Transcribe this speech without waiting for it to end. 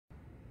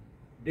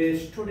Dear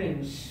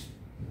students,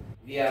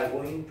 we are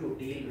going to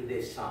deal with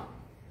a sum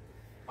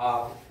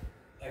of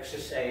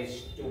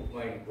exercise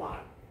 2.1,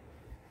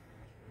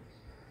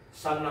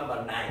 sum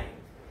number 9,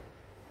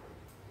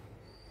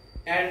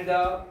 and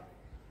the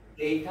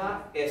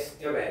data is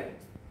given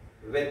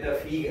with the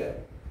figure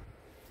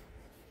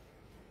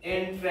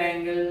in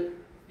triangle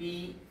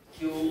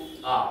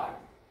PQR,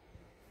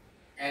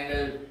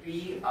 angle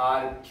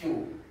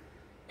PRQ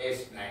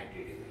is 90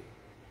 degree.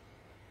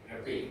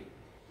 Repeat.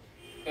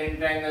 In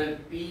triangle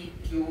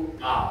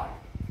PQR,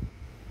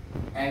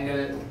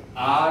 angle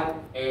R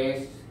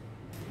is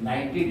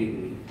 90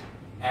 degree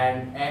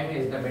and M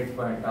is the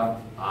midpoint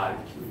of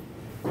RQ.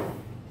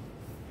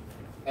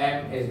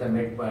 M is the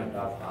midpoint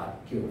of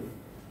RQ.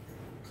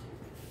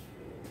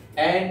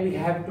 And we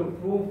have to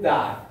prove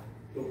that,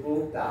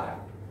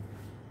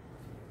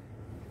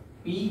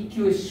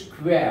 PQ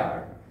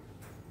square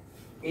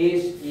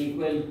is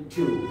equal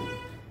to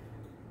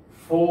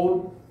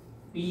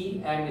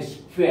 4PM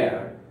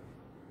square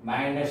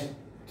minus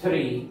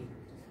 3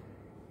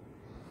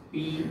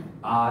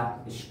 PR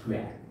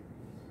square.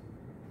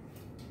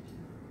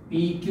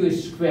 PQ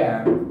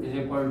square is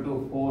equal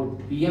to 4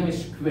 PM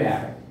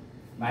square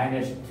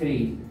minus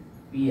 3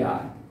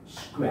 PR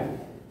square.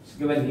 It's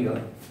given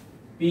here.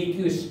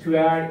 PQ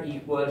square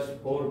equals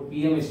 4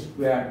 PM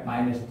square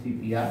minus 3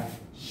 PR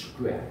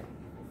square.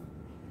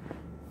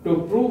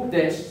 To prove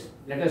this,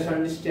 let us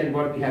understand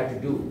what we have to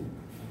do.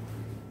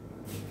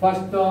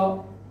 First, the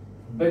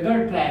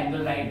bigger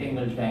triangle, right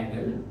angle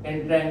triangle,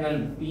 in triangle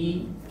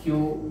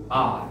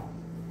PQR,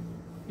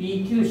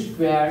 PQ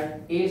square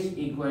is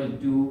equal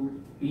to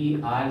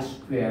PR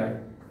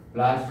square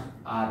plus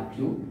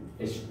RQ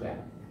square.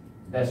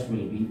 This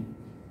will be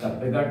the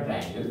bigger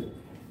triangle.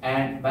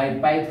 And by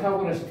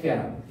Pythagoras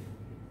theorem,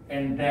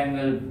 in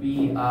triangle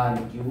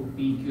PRQ,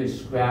 PQ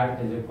square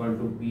is equal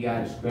to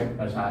PR square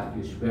plus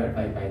RQ square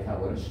by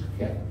Pythagoras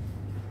theorem.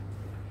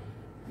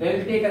 Then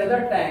we'll take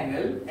another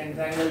triangle and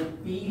triangle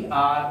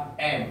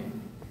PRM.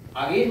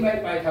 Again by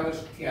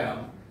Pythagoras theorem,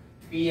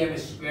 PM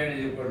square is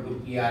equal to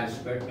PR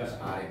square plus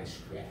RM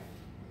square.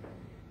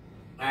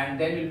 And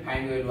then we'll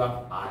find the value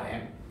of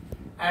RM.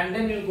 And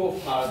then we'll go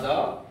for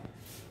the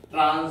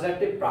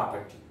transitive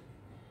property.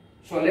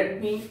 So let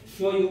me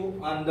show you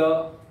on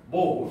the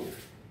board.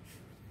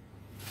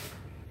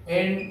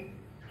 In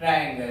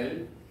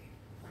triangle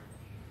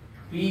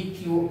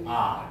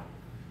PQR,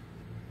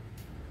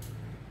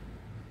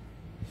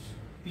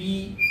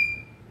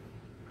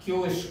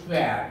 PQ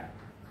square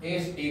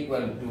is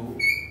equal to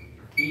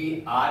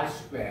PR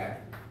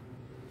square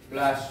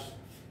plus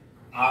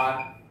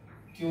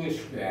RQ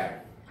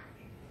square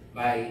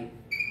by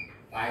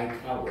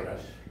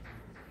Pythagoras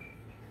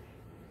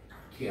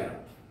theorem.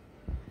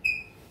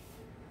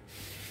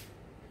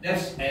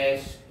 This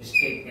is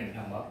statement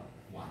number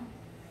 1.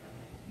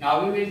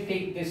 Now we will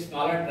take this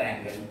smaller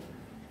triangle.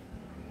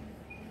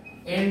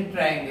 In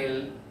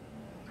triangle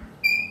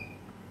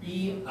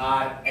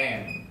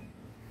PRM,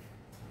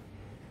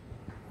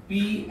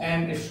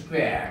 PM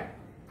square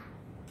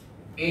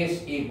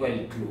is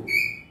equal to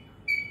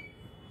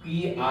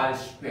PR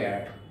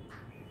square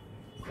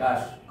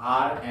plus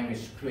RM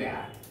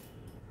square.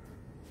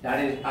 That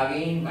is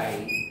again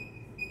by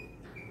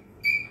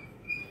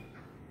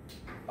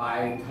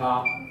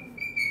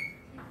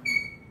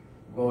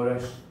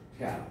Pythagoras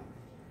theorem.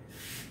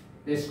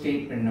 This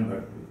statement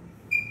number 2.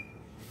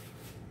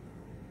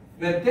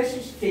 With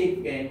this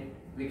statement,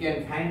 we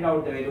can find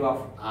out the value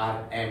of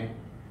RM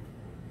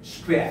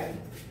square.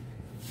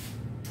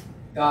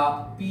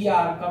 The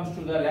PR comes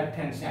to the left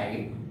hand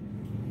side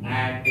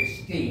and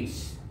it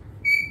states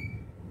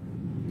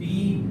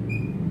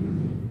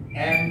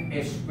PM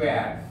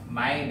square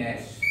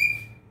minus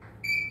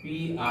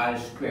PR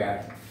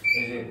square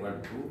is equal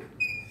to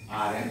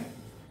RM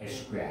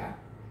square.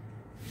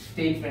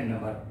 Statement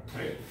number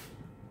 3.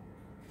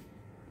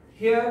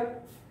 Here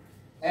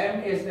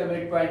M is the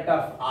midpoint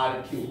of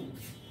RQ.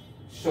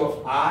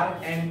 So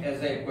RM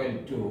is equal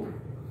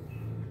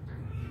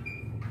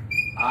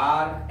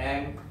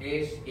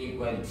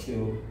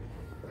to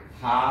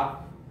half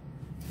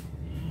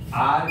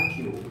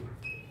RQ.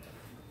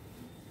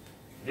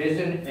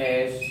 Reason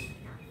is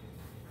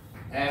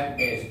M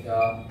is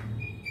the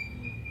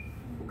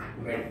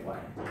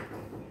midpoint.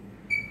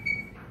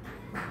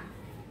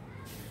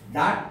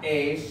 That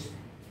is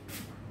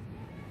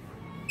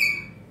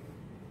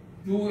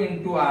 2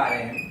 into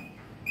RM.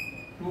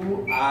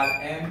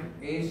 2RM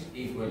is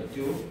equal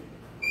to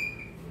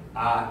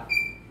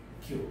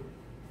RQ.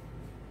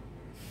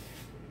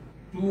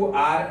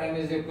 2RM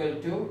is equal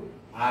to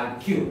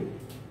RQ.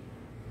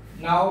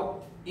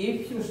 Now,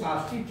 if you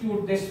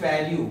substitute this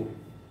value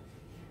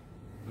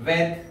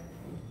with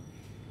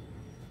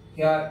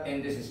here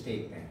in this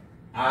statement,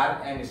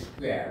 RM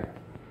square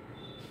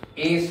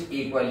is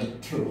equal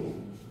to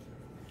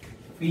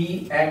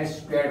PM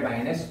square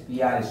minus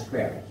PR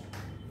square.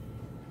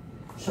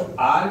 So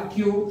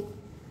RQ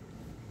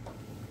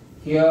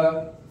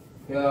here.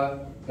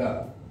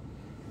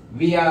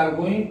 We are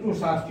going to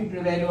substitute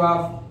the value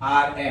of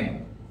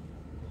RM.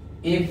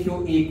 If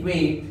you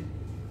equate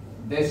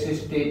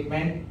this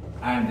statement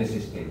and this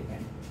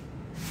statement.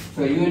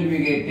 So you will be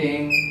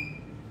getting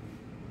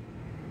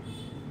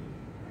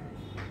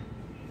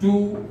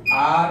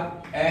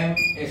 2Rm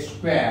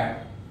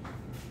square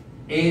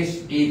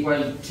is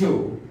equal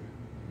to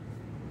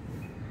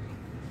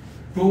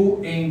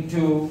 2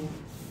 into,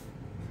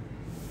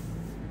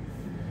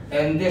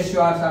 and this you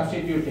are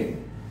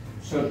substituting.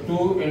 So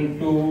 2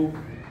 into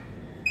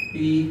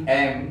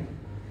Pm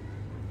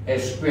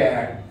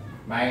square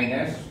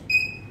minus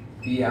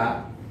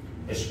Pr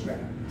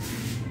square.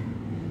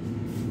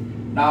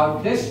 Now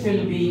this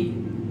will be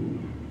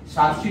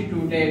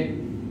substituted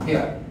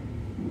here,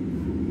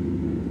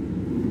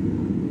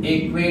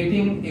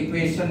 equating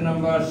equation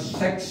number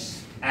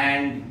 6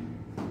 and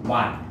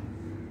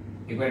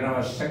 1. Equation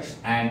number 6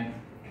 and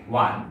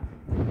 1.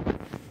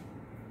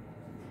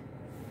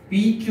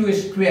 pq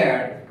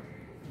squared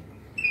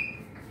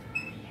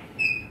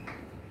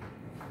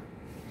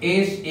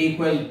is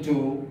equal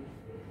to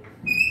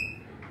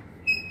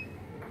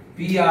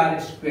Pr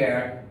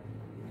squared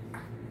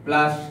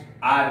plus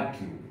Rq.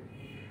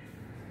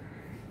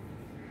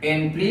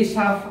 In place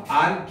of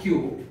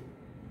Rq,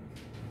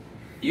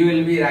 you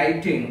will be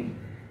writing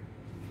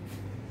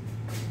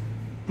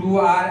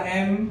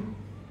 2Rm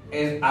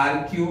is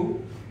Rq.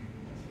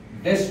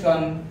 This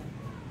one,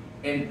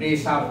 in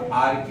place of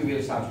Rq,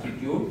 will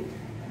substitute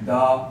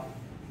the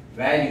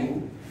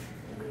value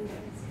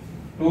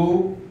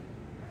 2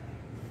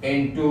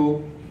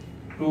 into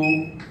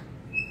 2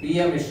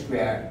 Pm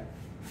square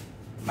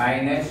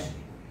minus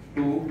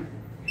 2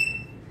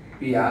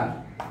 Pr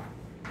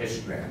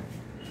square.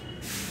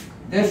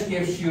 This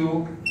gives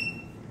you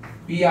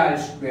Pr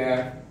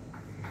square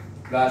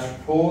plus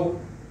 4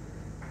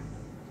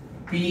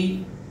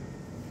 Pm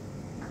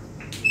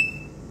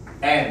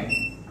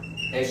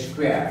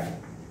square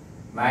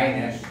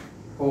minus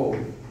 4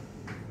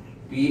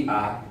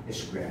 Pr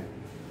square.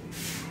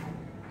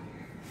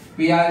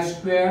 Pr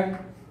square,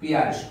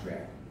 Pr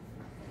square.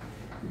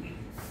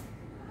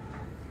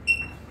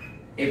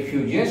 If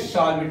you just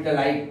solve with the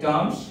like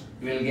terms,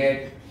 you will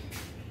get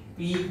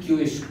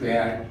pq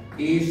square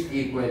is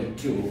equal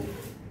to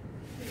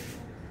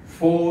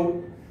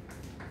 4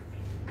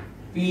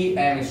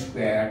 Pm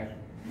square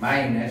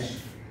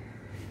minus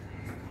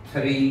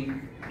 3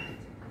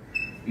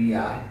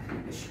 Pr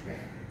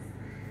square.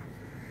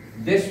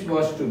 This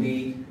was to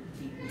be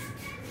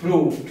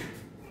proved.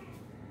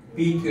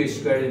 pq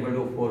square is equal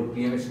to 4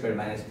 Pm square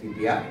minus 3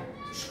 Pr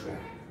square.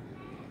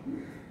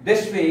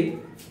 This way,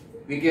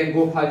 we can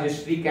go for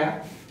just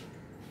recap.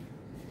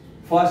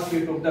 First,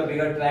 we took the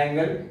bigger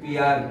triangle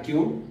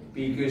PRQ,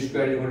 pq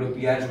square is equal to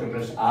Pr square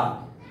plus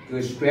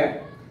Rq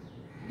square.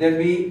 Then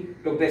we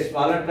took the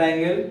smaller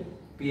triangle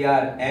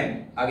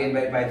PRM, again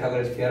by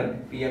Pythagoras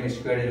theorem, Pm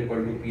square is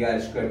equal to Pr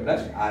square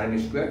plus Rm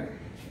square.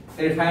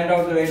 Then we find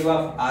out the value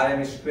of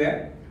Rm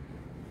square,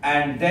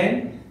 and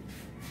then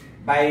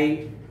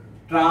by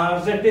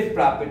transitive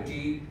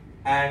property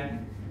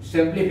and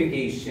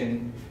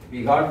simplification,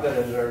 we got the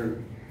result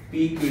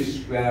pq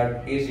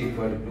square is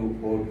equal to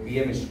 4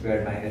 Pm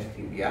square minus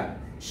 3 Pr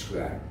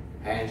square.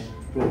 Hence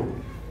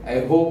proved.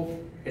 I hope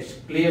it's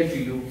clear to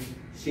you.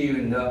 See you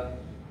in the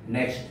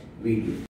next video.